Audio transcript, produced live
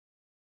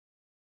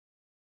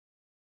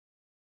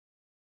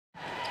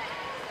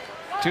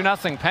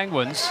2-0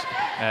 Penguins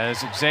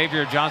as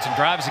Xavier Johnson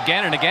drives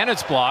again, and again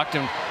it's blocked.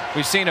 And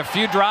we've seen a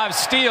few drives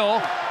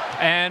steal.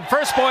 And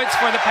first points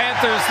for the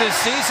Panthers this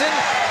season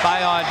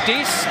by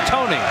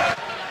Tony.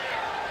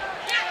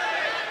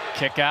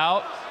 Kick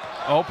out.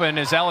 Open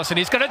is Ellison.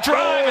 He's going to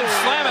drive and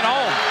slam it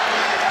home.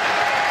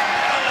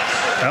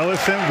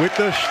 Ellison with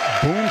the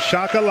boom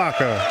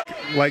shakalaka.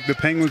 Like the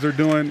Penguins are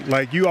doing,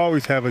 like you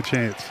always have a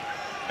chance.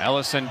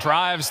 Ellison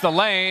drives the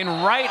lane,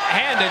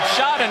 right-handed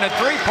shot, and a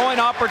three-point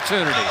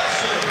opportunity.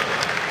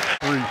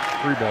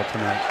 Three ball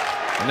tonight.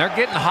 And they're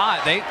getting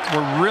hot. They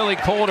were really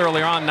cold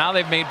earlier on. Now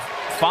they've made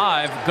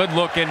 5. Good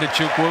look into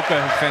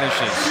Chukwuka, who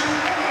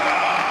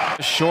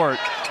finishes. Short.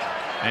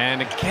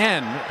 And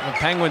again, the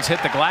Penguins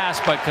hit the glass,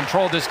 but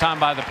controlled this time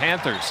by the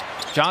Panthers.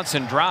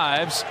 Johnson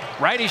drives.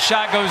 Righty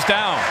shot goes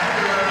down.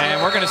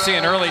 And we're going to see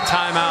an early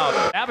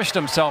timeout. Established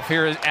himself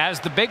here as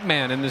the big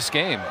man in this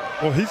game.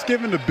 Well, he's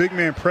given the big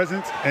man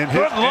presence. And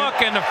good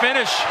look and the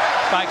finish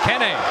by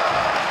Kene.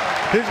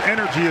 His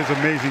energy is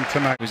amazing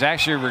tonight. He was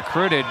actually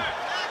recruited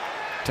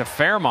to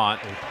Fairmont.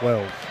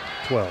 12.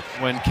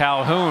 When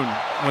Calhoun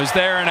was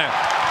there, and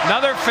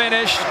another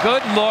finish.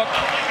 Good look,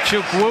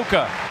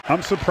 Chukwuka.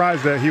 I'm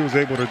surprised that he was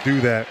able to do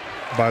that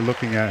by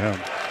looking at him.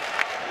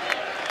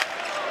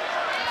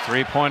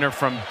 Three-pointer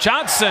from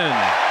Johnson.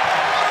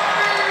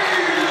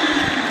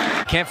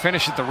 Can't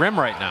finish at the rim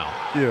right now.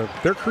 Yeah,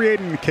 they're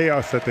creating the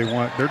chaos that they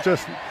want.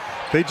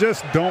 They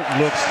just don't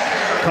look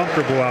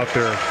comfortable out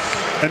there.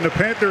 And the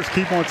Panthers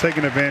keep on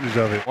taking advantage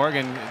of it.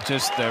 Oregon,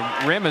 just the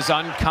rim is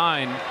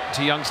unkind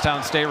to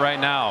Youngstown State right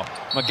now.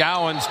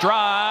 McGowens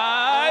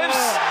drives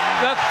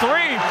the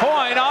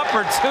three-point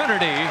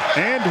opportunity.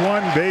 And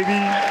one, baby.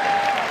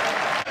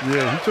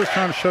 Yeah, he's just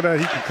trying to show that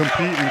he can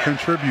compete and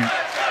contribute.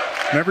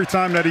 And every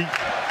time that he...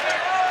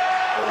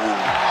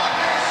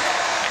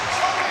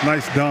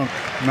 Nice dunk.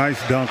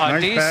 Nice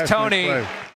pass. Tony